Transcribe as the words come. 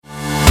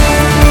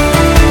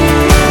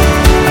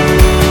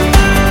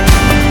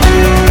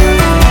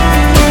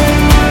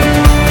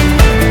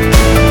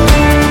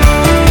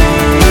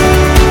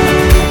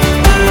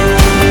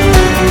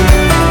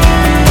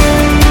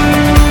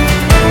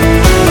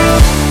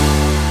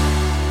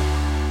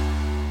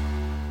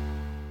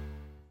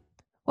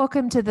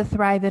Welcome to the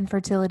Thrive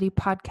Infertility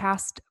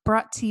Podcast,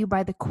 brought to you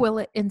by the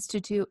Quillette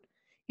Institute,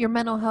 your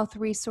mental health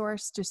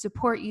resource to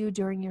support you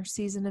during your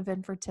season of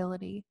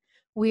infertility.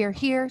 We are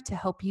here to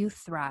help you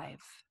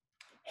thrive.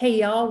 Hey,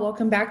 y'all.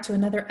 Welcome back to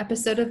another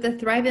episode of the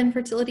Thrive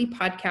Infertility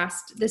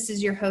Podcast. This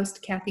is your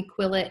host, Kathy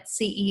Quillette,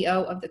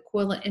 CEO of the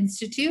Quillette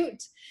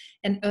Institute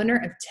and owner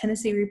of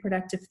Tennessee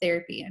Reproductive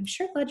Therapy. I'm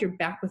sure glad you're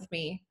back with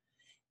me,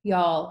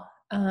 y'all.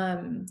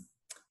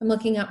 I'm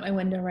looking out my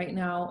window right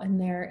now, and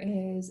there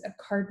is a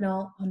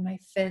cardinal on my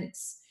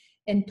fence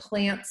and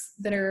plants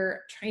that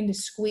are trying to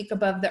squeak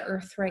above the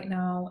earth right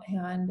now.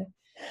 And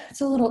it's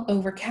a little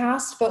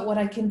overcast, but what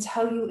I can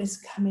tell you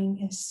is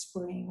coming is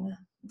spring.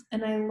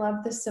 And I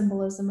love the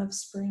symbolism of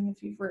spring.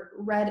 If you've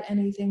read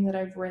anything that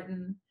I've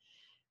written,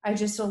 I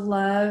just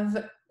love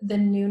the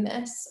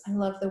newness. I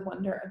love the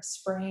wonder of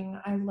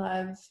spring. I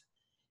love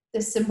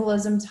the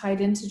symbolism tied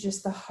into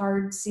just the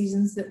hard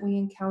seasons that we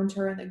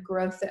encounter and the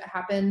growth that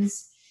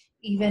happens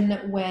even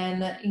when,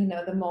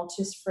 the mulch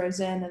is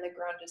frozen and the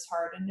ground is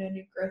hard and no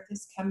new growth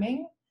is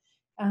coming.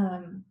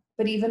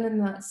 But even in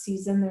that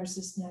season, there's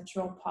this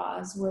natural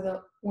pause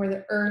where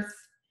the earth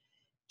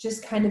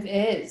just kind of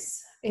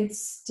is.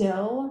 It's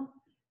still,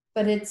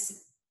 but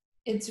it's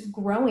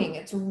growing,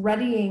 it's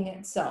readying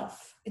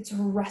itself, it's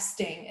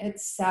resting,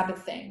 it's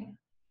Sabbathing.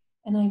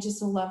 And I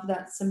just love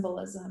that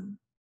symbolism.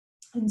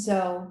 And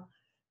so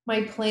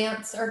my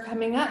plants are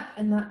coming up,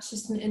 and that's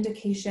just an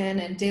indication,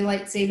 and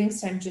daylight savings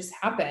time just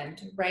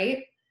happened,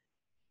 right?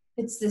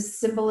 It's this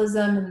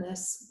symbolism and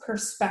this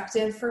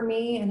perspective for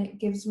me, and it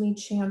gives me a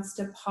chance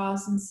to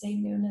pause and say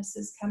newness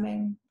is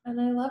coming. And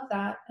I love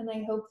that. And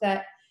I hope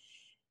that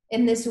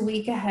in this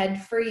week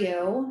ahead for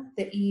you,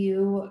 that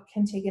you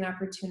can take an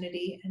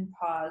opportunity and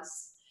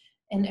pause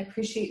and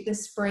appreciate the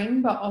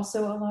spring, but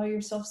also allow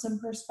yourself some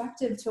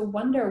perspective to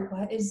wonder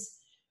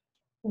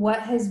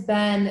what has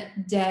been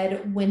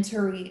dead,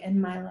 wintry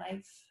in my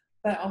life,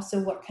 but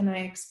also what can I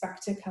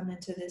expect to come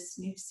into this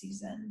new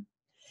season.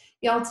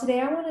 Y'all,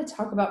 today I want to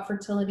talk about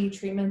fertility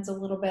treatments a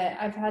little bit.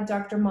 I've had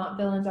Dr.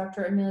 Montville and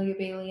Dr. Amelia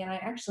Bailey, and I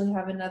actually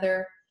have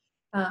another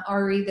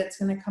RE that's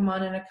going to come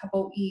on in a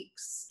couple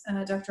weeks,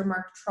 Dr.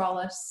 Mark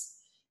Trollis.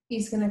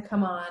 He's going to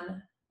come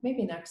on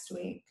maybe next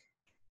week.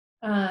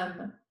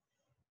 And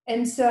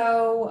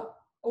so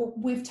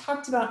we've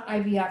talked about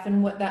IVF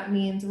and what that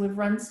means. We've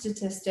run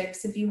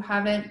statistics. If you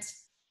haven't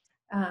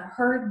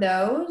heard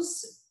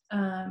those,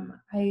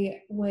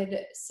 I would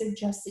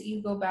suggest that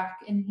you go back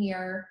and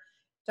hear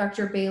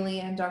Dr.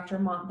 Bailey and Dr.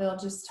 Montville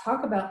just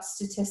talk about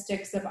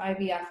statistics of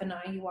IVF and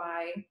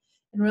IUI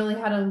and really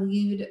how to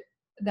lead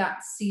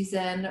that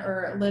season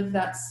or live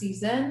that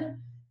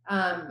season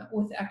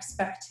with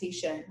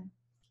expectation.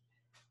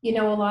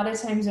 A lot of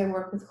times I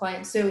work with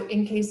clients. So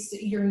in case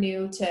you're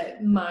new to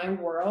my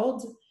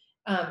world,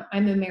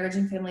 I'm a marriage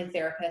and family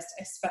therapist.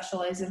 I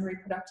specialize in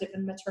reproductive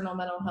and maternal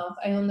mental health.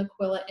 I own the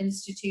Quillette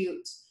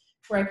Institute,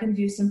 where I can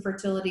do some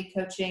fertility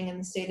coaching in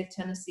the state of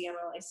Tennessee. I'm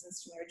a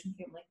licensed marriage and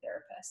family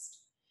therapist.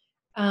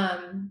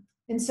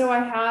 And so I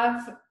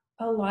have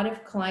a lot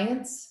of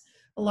clients,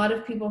 a lot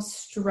of people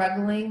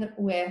struggling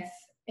with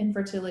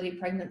infertility,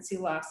 pregnancy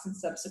loss, and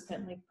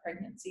subsequently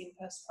pregnancy and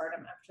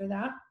postpartum after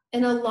that.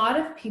 And a lot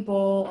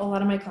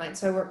of my clients,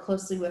 so I work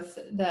closely with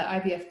the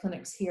IVF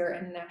clinics here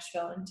in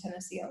Nashville and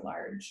Tennessee at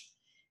large.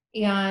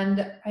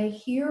 And I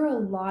hear a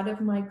lot of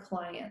my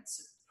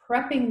clients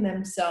prepping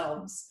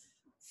themselves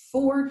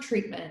for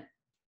treatment,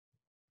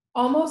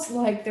 almost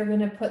like they're going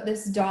to put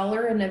this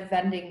dollar in a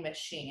vending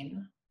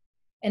machine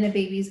and a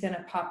baby's going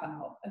to pop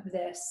out of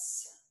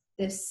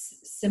this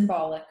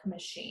symbolic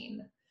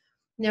machine.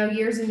 Now,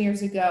 years and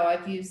years ago,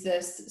 I've used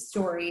this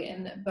story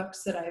in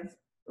books that I've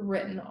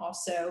written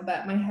also,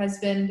 but my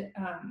husband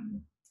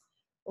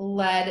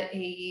led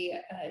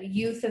a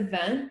youth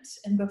event,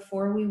 and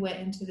before we went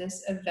into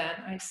this event,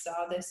 I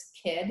saw this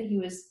kid. He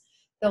was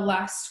the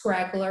last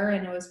scraggler,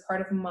 and it was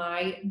part of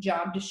my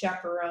job to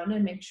chaperone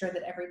and make sure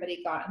that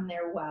everybody got in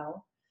there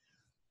well.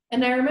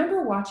 And I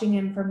remember watching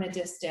him from a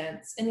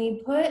distance, and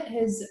he put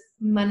his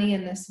money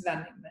in this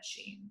vending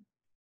machine,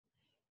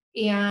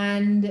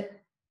 and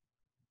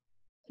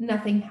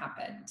nothing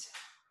happened.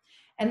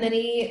 And then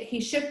he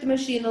shook the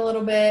machine a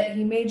little bit.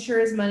 He made sure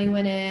his money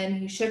went in.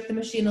 He shook the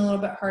machine a little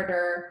bit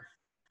harder.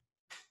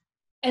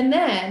 And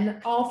then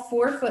all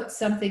 4 foot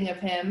something of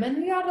him, and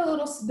he had a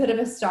little bit of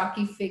a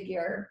stocky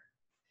figure,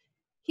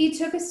 he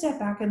took a step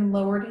back and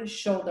lowered his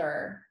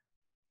shoulder,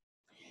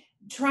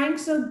 trying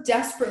so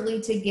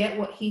desperately to get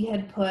what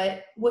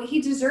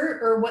he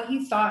deserved or what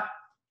he thought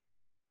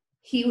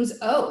he was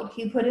owed.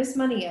 He put his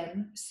money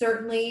in.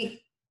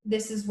 Certainly,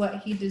 this is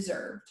what he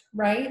deserved,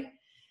 right?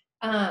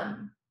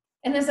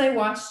 And as I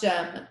watched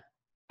him,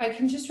 I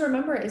can just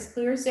remember it as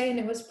clear as day, and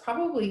it was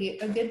probably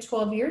a good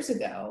 12 years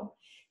ago.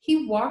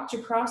 He walked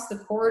across the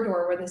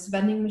corridor where this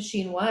vending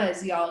machine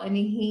was, y'all, and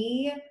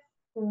he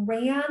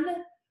ran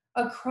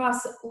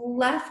across,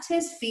 left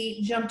his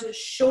feet, jumped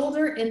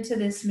shoulder into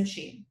this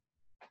machine,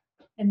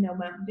 and no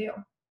Mountain Dew,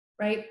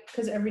 right?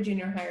 Because every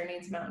junior hire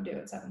needs Mountain Dew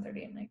at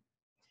 7:30 at night.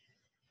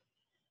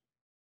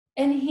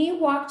 And he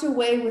walked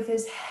away with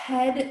his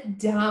head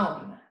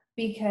down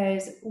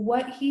because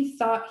what he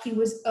thought he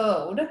was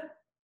owed,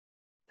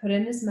 put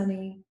in his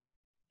money,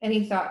 and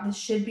he thought this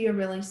should be a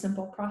really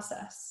simple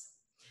process.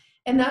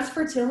 And that's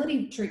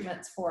fertility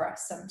treatments for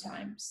us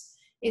sometimes,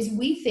 is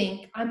we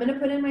think I'm going to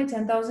put in my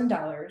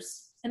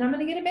 $10,000 and I'm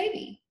going to get a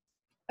baby.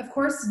 Of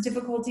course,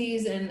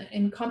 difficulties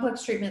and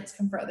complex treatments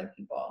come for other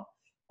people.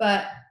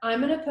 But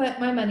I'm going to put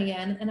my money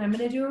in and I'm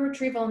going to do a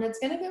retrieval and it's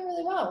going to go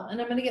really well. And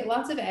I'm going to get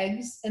lots of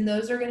eggs and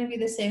those are going to be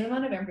the same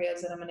amount of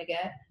embryos that I'm going to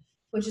get,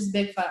 which is a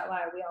big fat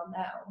lie, we all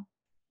know,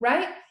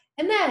 right?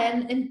 And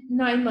then in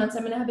 9 months,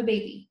 I'm going to have a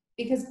baby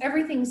because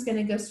everything's going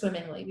to go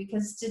swimmingly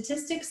because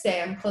statistics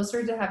say I'm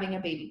closer to having a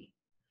baby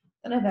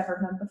than I've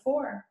ever been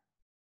before.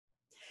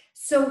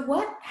 So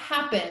what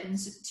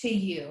happens to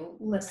you,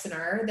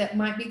 listener, that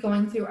might be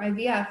going through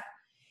IVF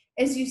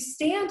as you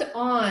stand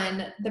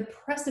on the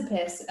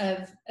precipice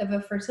of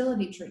a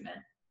fertility treatment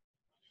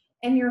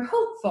and you're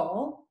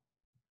hopeful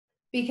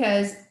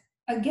because,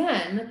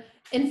 again,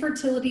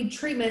 infertility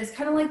treatment is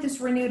kind of like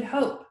this renewed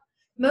hope.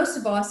 Most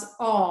of us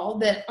all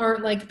that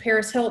aren't like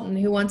Paris Hilton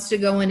who wants to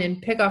go in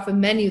and pick off a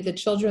menu the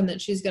children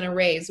that she's going to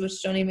raise,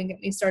 which don't even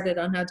get me started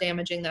on how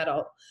damaging that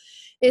all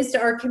is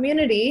to our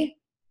community.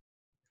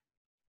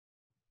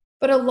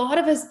 But a lot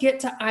of us get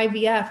to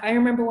IVF. I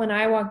remember when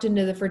I walked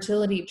into the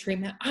fertility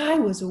treatment, I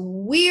was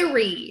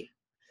weary.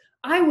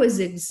 I was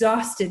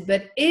exhausted,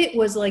 but it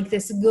was like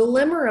this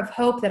glimmer of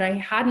hope that I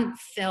hadn't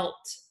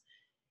felt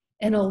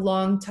in a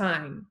long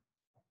time.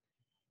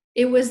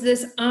 It was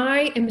this,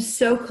 I am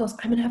so close.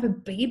 I'm going to have a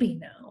baby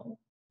now.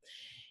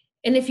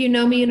 And if you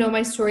know me, you know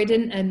my story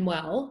didn't end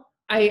well.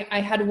 I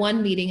had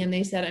one meeting and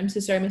they said, I'm so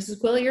sorry,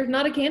 Mrs. Quilla, you're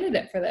not a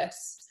candidate for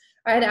this.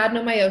 I had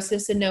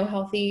adenomyosis and no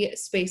healthy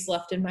space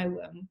left in my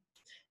womb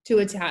to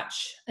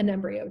attach an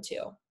embryo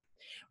to.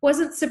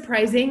 Wasn't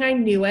surprising, I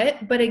knew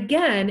it, but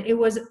again, it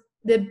was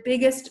the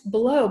biggest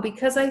blow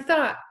because I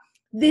thought,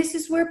 this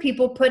is where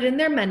people put in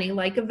their money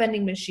like a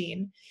vending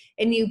machine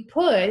and you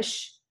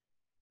push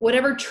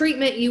whatever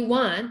treatment you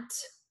want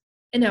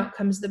and out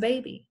comes the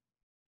baby.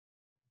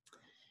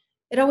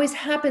 It always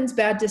happens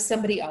bad to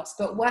somebody else,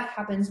 but what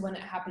happens when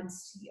it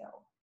happens to you?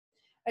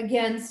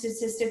 Again,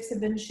 statistics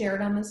have been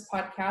shared on this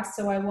podcast,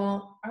 so I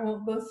won't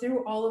go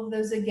through all of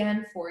those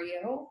again for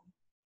you.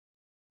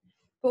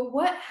 But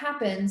what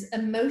happens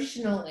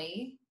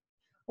emotionally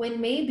when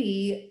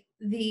maybe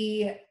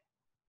the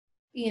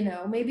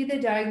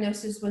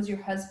diagnosis was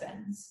your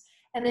husband's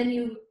and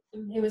then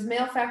it was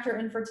male factor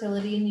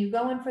infertility and you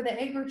go in for the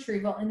egg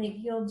retrieval and it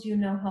yields you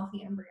no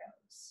healthy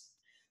embryos?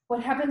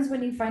 What happens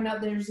when you find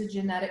out there's a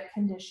genetic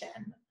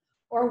condition?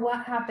 Or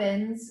what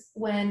happens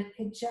when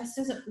it just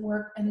doesn't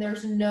work and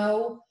there's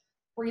no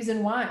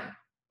reason why?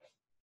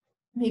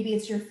 Maybe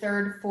it's your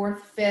third,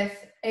 fourth,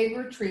 fifth egg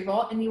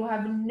retrieval and you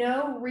have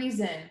no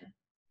reason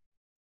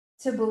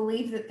to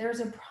believe that there's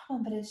a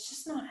problem, but it's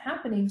just not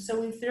happening. So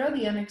we throw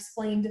the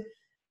unexplained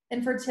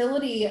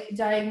infertility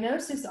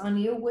diagnosis on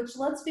you, which,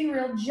 let's be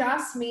real,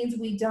 just means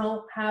we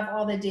don't have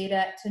all the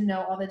data to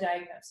know all the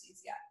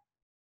diagnoses yet.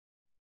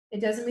 It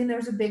doesn't mean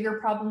there's a bigger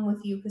problem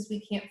with you because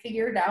we can't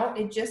figure it out.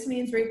 It just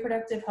means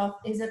reproductive health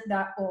isn't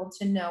that old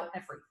to know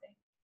everything.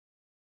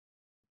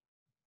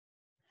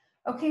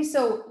 Okay,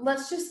 so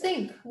let's just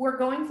think. We're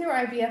going through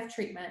IVF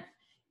treatment,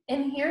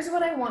 and here's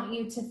what I want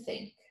you to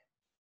think.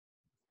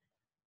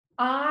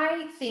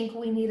 I think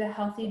we need a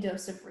healthy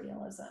dose of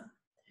realism.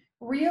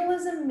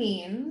 Realism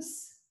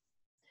means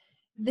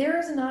there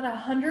is not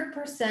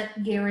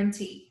 100%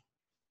 guarantee.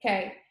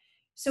 Okay,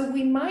 so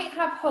we might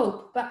have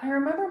hope, but I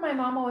remember my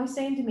mom always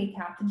saying to me,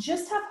 Kath,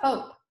 just have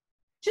hope.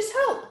 Just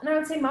hope. And I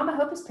would say, Mama,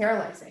 hope is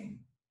paralyzing.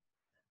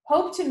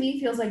 Hope to me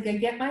feels like I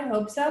get my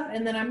hopes up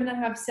and then I'm going to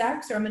have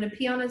sex or I'm going to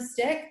pee on a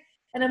stick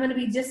and I'm going to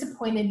be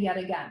disappointed yet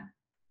again.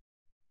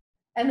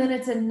 And then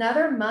it's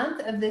another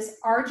month of this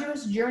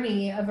arduous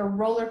journey of a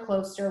roller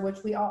coaster,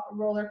 which we all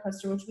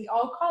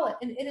call it.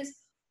 And it is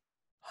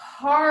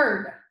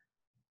hard.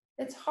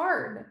 It's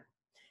hard.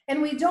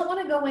 And we don't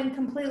want to go in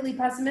completely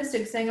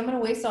pessimistic saying, I'm going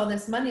to waste all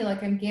this money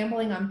like I'm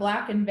gambling on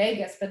black in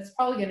Vegas, but it's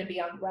probably going to be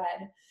on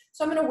red.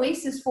 So I'm going to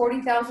waste this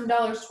 $40,000,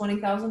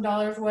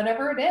 $20,000,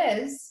 whatever it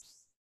is.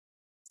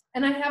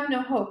 And I have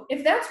no hope.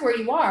 If that's where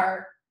you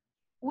are,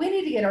 we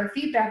need to get our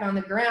feet back on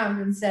the ground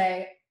and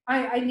say,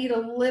 I need a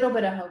little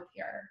bit of hope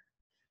here.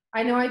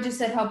 I know I just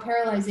said how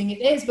paralyzing it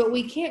is, but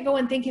we can't go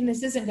in thinking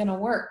this isn't going to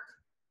work.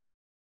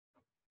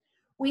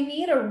 We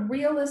need a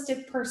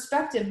realistic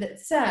perspective that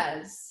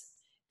says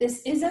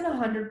this isn't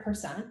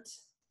 100%.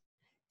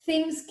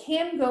 Things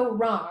can go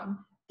wrong.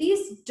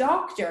 These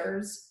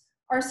doctors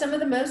are some of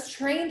the most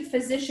trained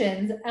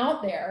physicians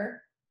out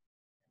there,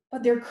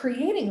 but they're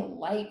creating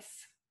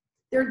life.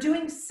 They're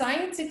doing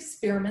science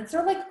experiments.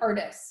 They're like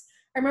artists.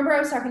 I remember I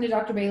was talking to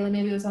Dr. Bailey,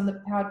 maybe it was on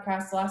the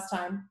podcast last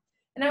time,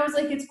 and I was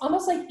like, it's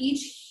almost like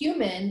each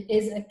human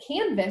is a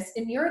canvas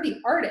and you're the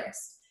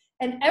artist.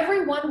 And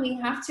every one we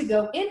have to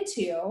go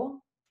into,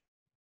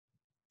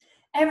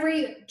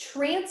 every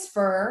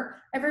transfer,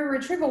 every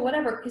retrieval,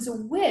 whatever, is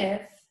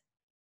with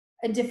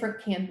a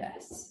different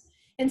canvas.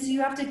 And so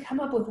you have to come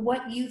up with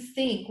what you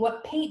think,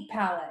 what paint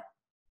palette,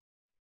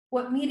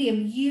 what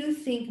medium you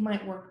think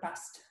might work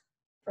best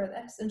for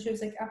this. And she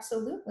was like,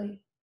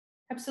 absolutely.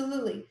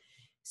 Absolutely.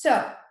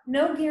 So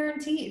no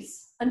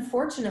guarantees.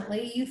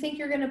 Unfortunately, you think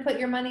you're going to put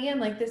your money in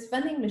like this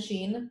vending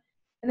machine,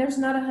 and there's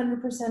not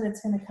 100%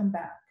 it's going to come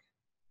back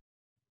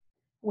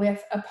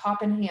with a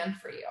pop in hand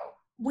for you.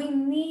 We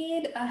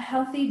need a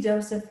healthy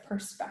dose of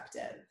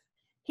perspective.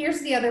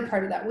 Here's the other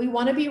part of that. We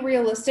want to be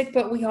realistic,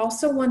 but we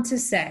also want to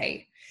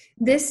say,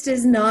 this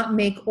does not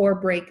make or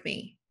break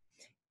me.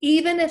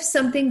 Even if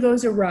something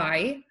goes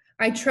awry,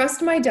 I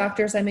trust my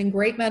doctors. I'm in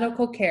great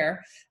medical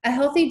care. A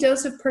healthy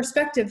dose of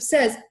perspective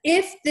says,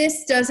 if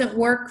this doesn't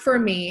work for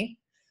me,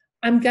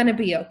 I'm going to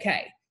be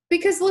okay.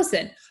 Because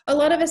listen, a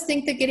lot of us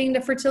think that getting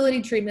to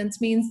fertility treatments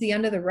means the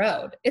end of the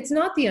road. It's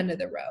not the end of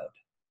the road.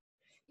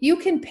 You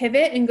can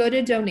pivot and go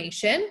to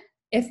donation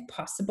if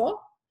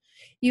possible.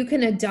 You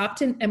can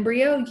adopt an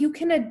embryo. You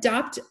can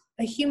adopt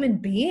a human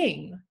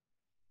being,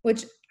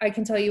 which I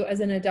can tell you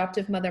as an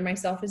adoptive mother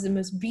myself is the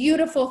most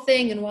beautiful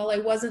thing. And while I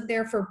wasn't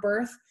there for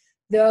birth,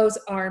 those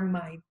are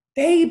my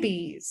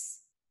babies.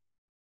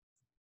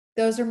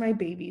 Those are my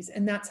babies.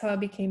 And that's how I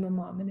became a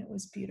mom. And it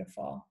was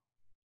beautiful.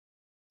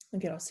 I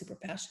get all super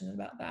passionate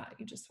about that.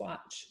 You just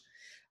watch.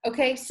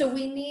 Okay, so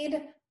we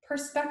need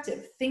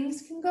perspective.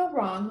 Things can go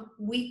wrong.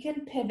 We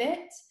can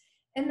pivot,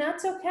 and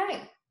that's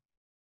okay.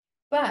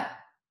 But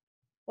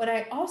what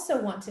I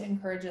also want to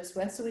encourage us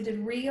with, so we did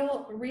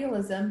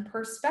realism,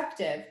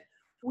 perspective.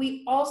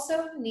 We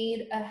also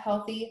need a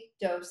healthy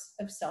dose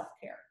of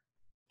self-care,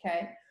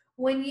 okay?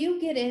 When you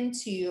get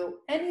into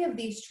any of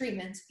these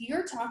treatments,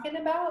 you're talking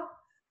about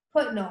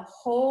putting a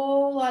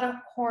whole lot of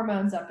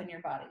hormones up in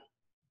your body,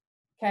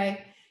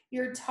 okay?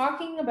 You're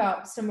talking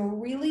about some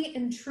really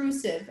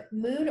intrusive,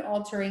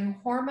 mood-altering,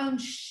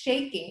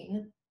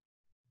 hormone-shaking,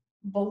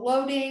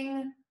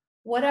 bloating,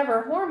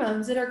 whatever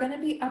hormones that are going to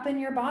be up in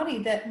your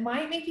body that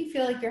might make you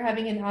feel like you're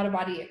having an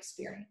out-of-body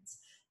experience.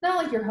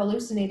 Not like you're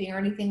hallucinating or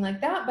anything like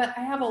that, but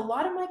I have a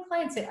lot of my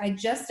clients say, I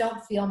just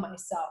don't feel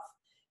myself.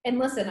 And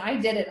listen, I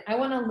did it. I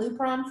went on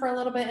Lupron for a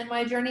little bit in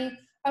my journey.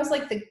 I was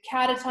like the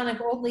catatonic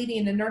old lady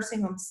in a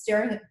nursing home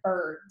staring at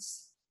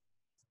birds.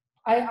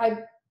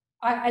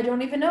 I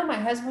don't even know. My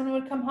husband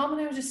would come home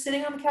and I was just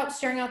sitting on the couch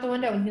staring out the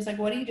window. And he's like,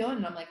 what are you doing?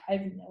 And I'm like, I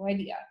have no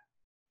idea.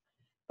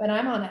 But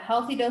I'm on a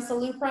healthy dose of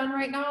Lupron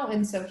right now.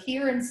 And so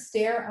here and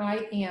stare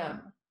I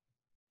am.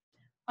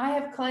 I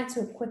have clients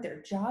who have quit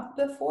their job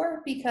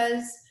before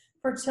because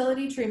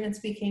fertility treatments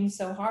became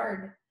so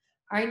hard.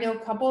 I know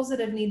couples that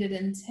have needed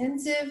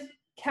intensive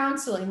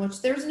counseling,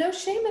 which there's no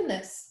shame in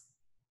this,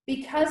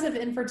 because of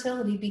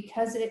infertility,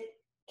 because it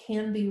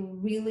can be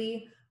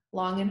really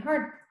long and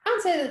hard. I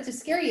don't say that to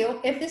scare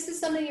you. If this is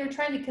something you're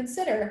trying to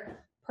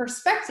consider,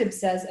 perspective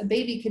says a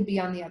baby could be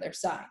on the other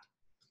side.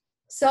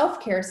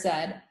 Self-care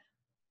said,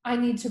 I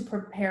need to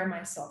prepare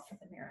myself for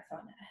the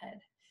marathon ahead.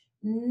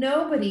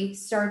 Nobody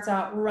starts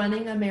out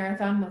running a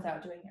marathon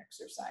without doing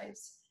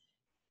exercise.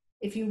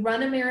 If you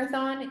run a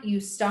marathon, you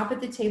stop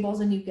at the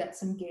tables and you get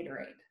some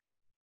Gatorade.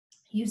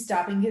 You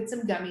stop and get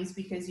some gummies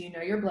because you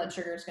know your blood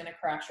sugar is going to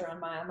crash around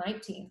mile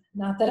 19.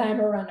 Not that I'm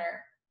a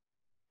runner.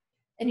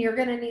 And you're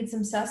going to need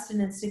some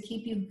sustenance to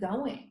keep you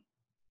going.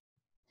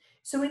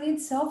 So we need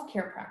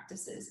self-care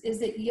practices.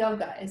 Is it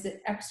yoga? Is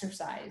it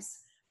exercise?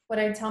 What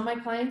I tell my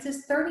clients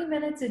is 30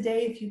 minutes a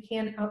day if you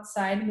can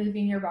outside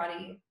moving your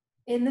body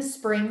in the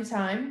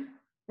springtime,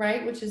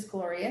 right? Which is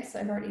glorious.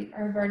 I've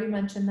already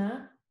mentioned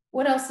that.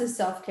 What else is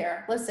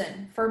self-care?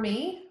 Listen, for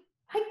me,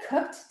 I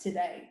cooked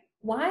today.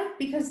 Why?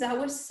 Because that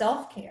was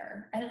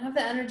self-care. I didn't have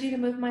the energy to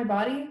move my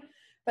body,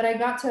 but I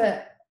got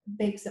to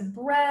bake some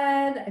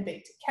bread. I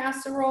baked a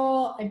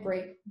casserole. I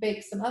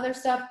baked some other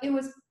stuff. It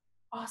was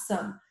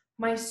awesome.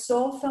 My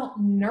soul felt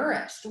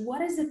nourished.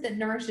 What is it that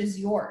nourishes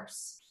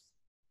yours?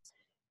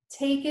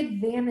 Take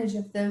advantage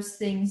of those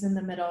things in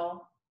the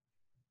middle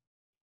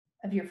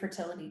of your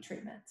fertility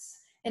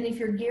treatments. And if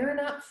you're gearing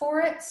up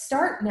for it,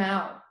 start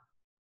now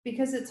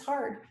because it's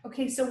hard.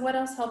 Okay, so what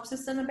else helps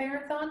us in a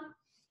marathon?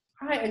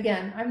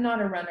 I'm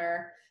not a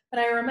runner, but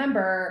I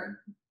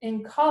remember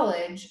in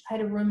college, I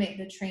had a roommate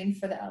that trained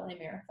for the LA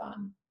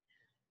Marathon.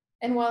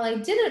 And while I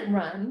didn't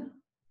run,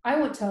 I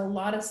went to a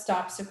lot of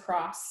stops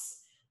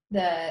across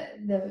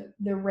the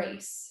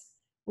race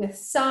with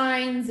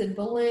signs and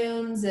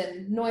balloons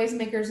and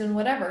noisemakers and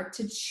whatever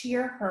to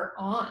cheer her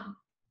on.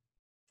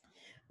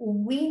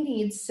 We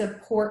need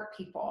support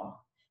people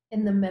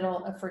in the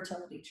middle of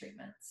fertility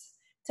treatments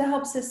to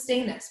help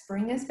sustain us,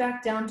 bring us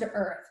back down to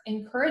earth,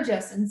 encourage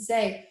us and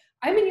say,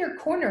 I'm in your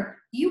corner.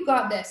 You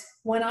got this.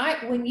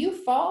 When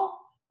you fall,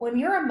 when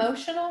you're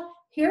emotional,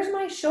 here's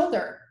my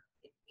shoulder.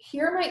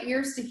 Here are my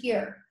ears to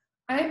hear.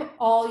 I'm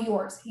all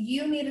yours.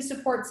 You need a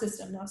support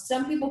system. Now,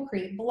 some people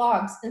create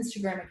blogs,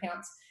 Instagram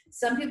accounts.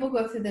 Some people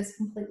go through this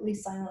completely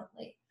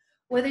silently.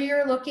 Whether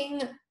you're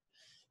looking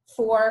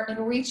for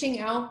and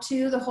reaching out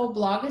to the whole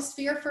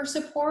blogosphere for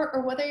support,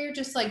 or whether you're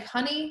just like,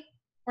 honey,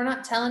 we're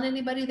not telling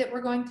anybody that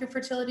we're going through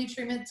fertility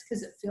treatments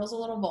because it feels a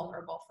little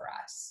vulnerable for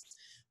us.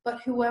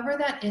 but whoever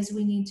that is,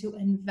 we need to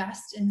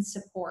invest in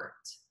support.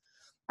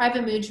 I have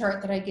a mood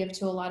chart that I give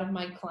to a lot of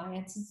my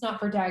clients. It's not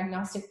for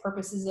diagnostic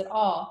purposes at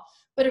all,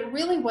 but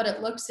what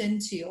it looks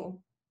into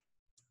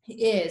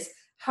is,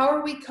 how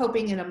are we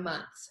coping in a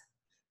month?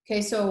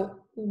 Okay, so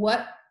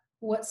what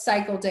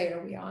cycle day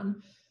are we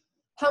on?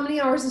 How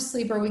many hours of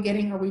sleep are we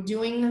getting? Are we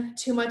doing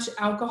too much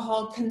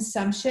alcohol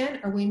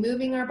consumption? Are we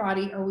moving our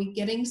body? Are we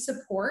getting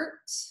support?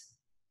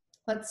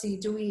 Let's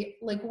see,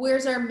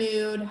 where's our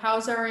mood?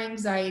 How's our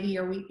anxiety?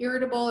 Are we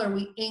irritable? Are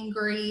we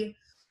angry?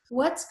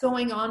 What's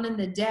going on in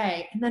the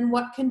day? And then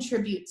what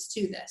contributes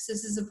to this?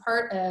 This is a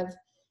part of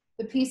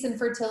the Peace and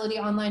Fertility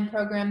online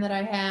program that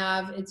I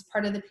have. It's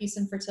part of the Peace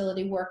and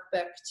Fertility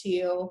workbook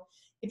too.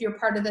 If you're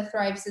part of the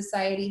Thrive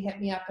Society, hit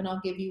me up and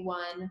I'll give you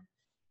one.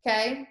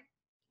 Okay?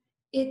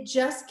 It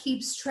just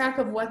keeps track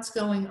of what's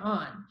going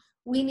on.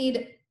 We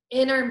need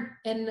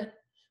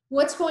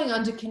what's going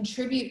on to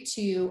contribute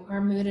to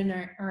our mood and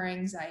our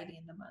anxiety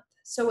in the month.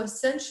 So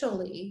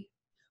essentially,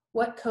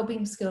 what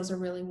coping skills are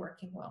really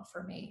working well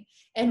for me?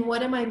 And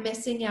what am I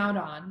missing out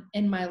on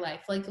in my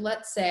life? Like,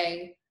 let's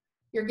say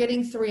you're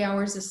getting 3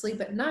 hours of sleep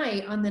at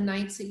night on the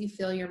nights that you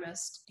feel you're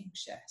most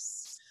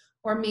anxious.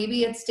 Or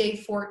maybe it's day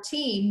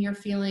 14, you're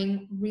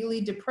feeling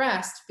really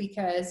depressed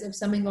because of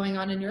something going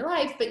on in your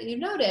life, but you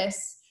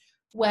notice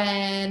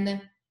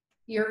when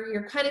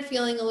you're kind of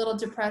feeling a little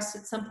depressed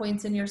at some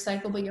points in your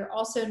cycle, but you're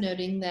also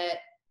noting that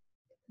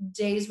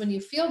days when you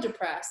feel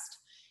depressed,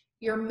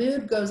 your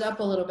mood goes up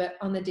a little bit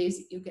on the days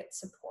that you get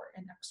support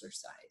and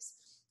exercise.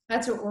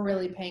 That's what we're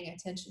really paying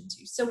attention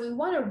to. So we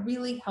want a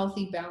really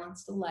healthy,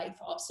 balanced life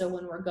also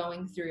when we're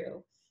going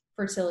through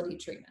fertility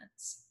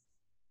treatments.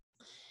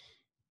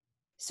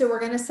 So we're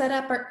going to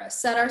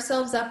set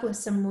ourselves up with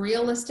some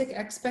realistic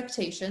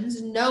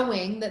expectations,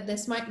 knowing that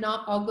this might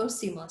not all go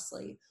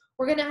seamlessly.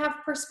 We're going to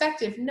have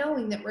perspective,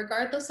 knowing that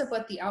regardless of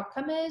what the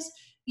outcome is,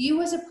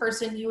 you as a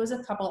person, you as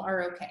a couple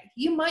are okay.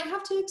 You might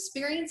have to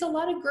experience a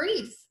lot of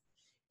grief.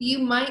 You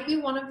might be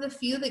one of the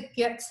few that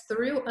gets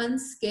through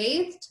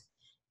unscathed,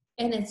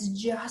 and it's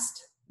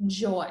just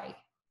joy.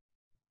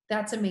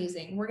 That's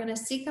amazing. We're going to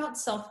seek out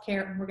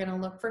self-care and we're going to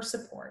look for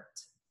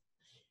support.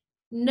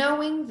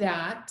 Knowing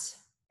that,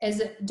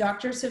 as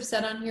doctors have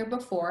said on here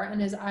before,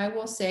 and as I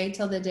will say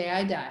till the day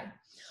I die,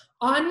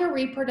 on your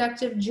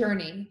reproductive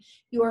journey,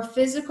 your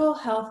physical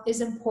health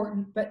is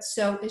important, but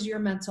so is your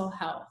mental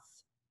health.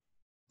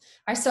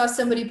 I saw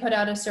somebody put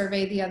out a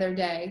survey the other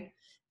day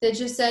that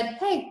just said,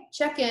 hey,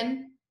 check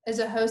in as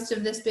a host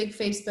of this big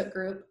Facebook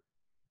group.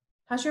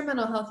 How's your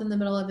mental health in the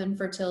middle of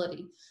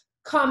infertility?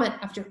 Comment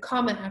after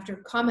comment after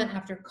comment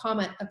after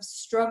comment of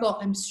struggle.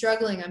 I'm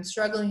struggling. I'm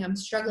struggling. I'm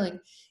struggling.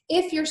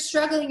 If you're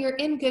struggling, you're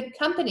in good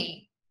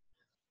company.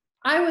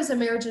 I was a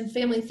marriage and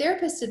family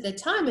therapist at the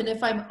time, and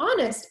if I'm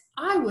honest,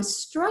 I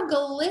was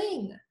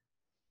struggling.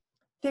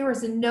 There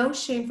was no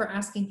shame for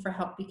asking for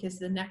help, because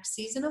the next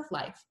season of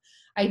life,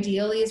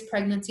 ideally, is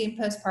pregnancy and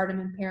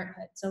postpartum and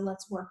parenthood. So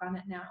let's work on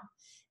it now.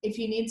 If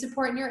you need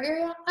support in your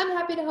area, I'm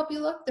happy to help you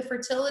look. The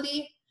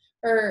fertility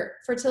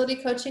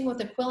coaching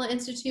with Aquila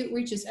Institute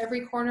reaches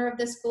every corner of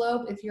this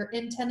globe. If you're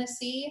in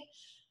Tennessee,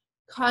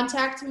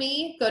 contact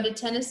me. Go to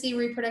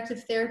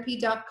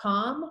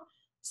TennesseeReproductiveTherapy.com.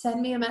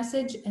 Send me a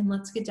message and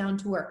let's get down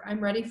to work.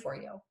 I'm ready for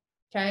you.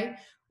 Okay?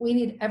 We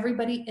need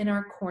everybody in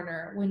our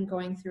corner when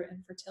going through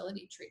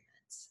infertility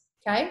treatments.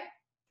 Okay?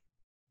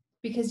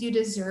 Because you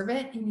deserve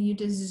it, and you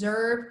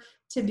deserve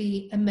to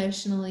be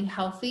emotionally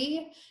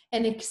healthy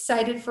and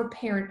excited for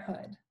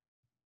parenthood.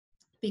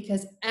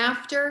 Because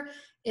after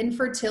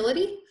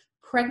infertility,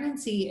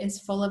 pregnancy is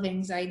full of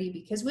anxiety,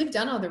 because we've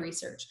done all the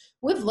research.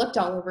 We've looked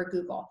all over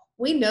Google.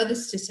 We know the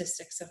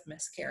statistics of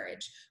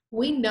miscarriage.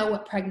 We know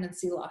what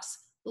pregnancy loss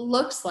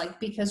looks like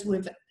because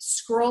we've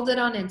scrolled it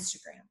on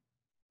Instagram.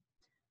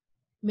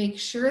 Make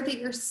sure that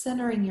you're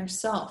centering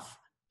yourself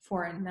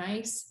for a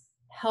nice,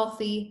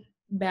 healthy,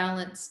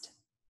 balanced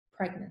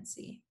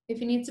pregnancy. If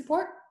you need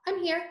support,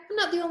 I'm here. I'm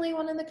not the only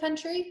one in the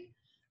country.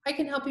 I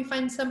can help you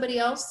find somebody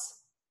else.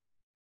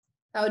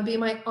 That would be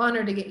my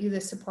honor to get you the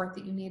support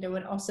that you need. It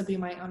would also be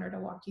my honor to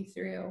walk you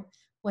through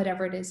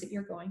whatever it is that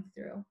you're going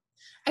through.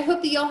 I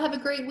hope that y'all have a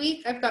great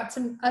week. I've got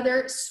some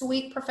other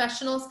sweet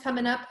professionals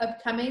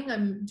upcoming.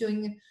 I'm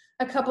doing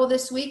a couple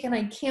this week, and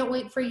I can't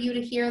wait for you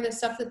to hear the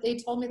stuff that they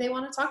told me they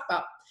want to talk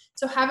about.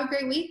 So have a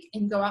great week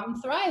and go out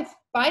and thrive.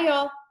 Bye,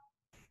 y'all.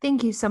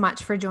 Thank you so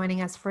much for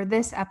joining us for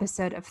this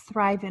episode of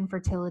Thrive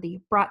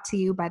Infertility, brought to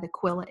you by the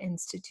Quilla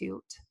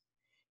Institute.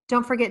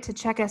 Don't forget to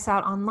check us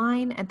out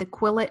online at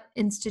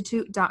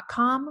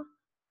thequillainstitute.com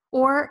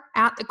or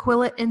at the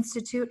Quilla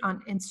Institute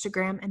on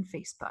Instagram and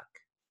Facebook.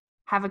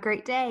 Have a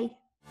great day.